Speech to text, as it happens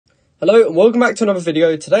Hello and welcome back to another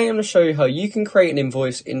video. Today I'm going to show you how you can create an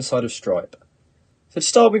invoice inside of Stripe. So to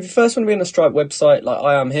start with, you first want to be on the Stripe website like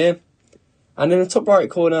I am here. And in the top right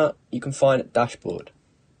corner, you can find Dashboard.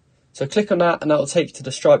 So click on that and that will take you to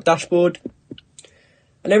the Stripe dashboard.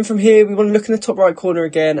 And then from here, we want to look in the top right corner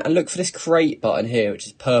again and look for this Create button here, which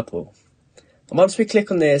is purple. And once we click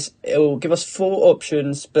on this, it will give us 4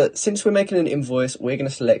 options. But since we're making an invoice, we're going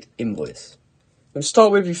to select Invoice. To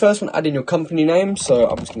start with, you first want to add in your company name, so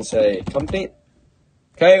I'm just going to say company.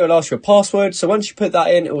 Okay, it'll ask you a password, so once you put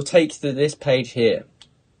that in, it will take you to this page here.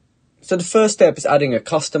 So the first step is adding a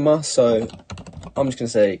customer, so I'm just going to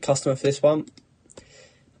say customer for this one.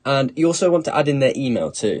 And you also want to add in their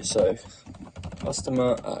email too, so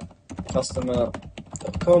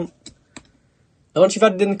customer@customer.com. And once you've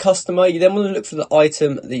added in the customer, you then want to look for the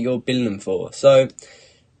item that you're billing them for. So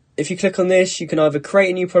if you click on this, you can either create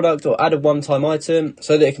a new product or add a one-time item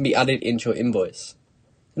so that it can be added into your invoice.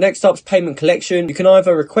 Next up is payment collection. You can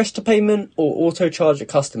either request a payment or auto-charge a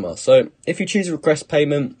customer. So if you choose request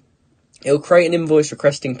payment, it will create an invoice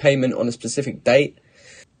requesting payment on a specific date.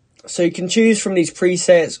 So you can choose from these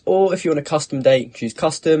presets, or if you want a custom date, choose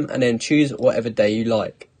custom and then choose whatever day you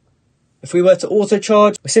like. If we were to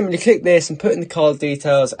auto-charge, we simply click this and put in the card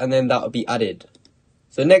details and then that will be added.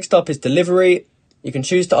 So next up is delivery. You can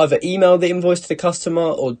choose to either email the invoice to the customer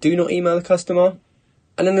or do not email the customer.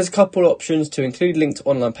 And then there's a couple options to include link to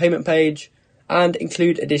online payment page and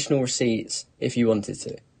include additional receipts if you wanted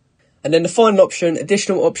to. And then the final option,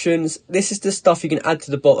 additional options. This is the stuff you can add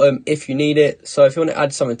to the bottom if you need it. So if you want to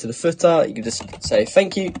add something to the footer, you can just say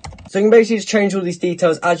thank you. So you can basically just change all these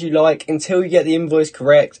details as you like until you get the invoice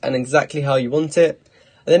correct and exactly how you want it.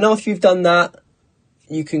 And then after you've done that,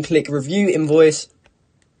 you can click review invoice.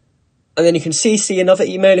 And then you can CC another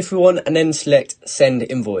email if you want and then select send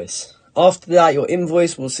invoice. After that, your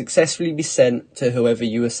invoice will successfully be sent to whoever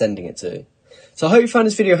you are sending it to. So I hope you found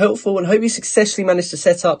this video helpful and hope you successfully managed to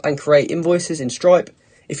set up and create invoices in Stripe.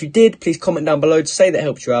 If you did, please comment down below to say that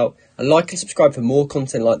helped you out and like and subscribe for more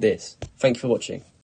content like this. Thank you for watching.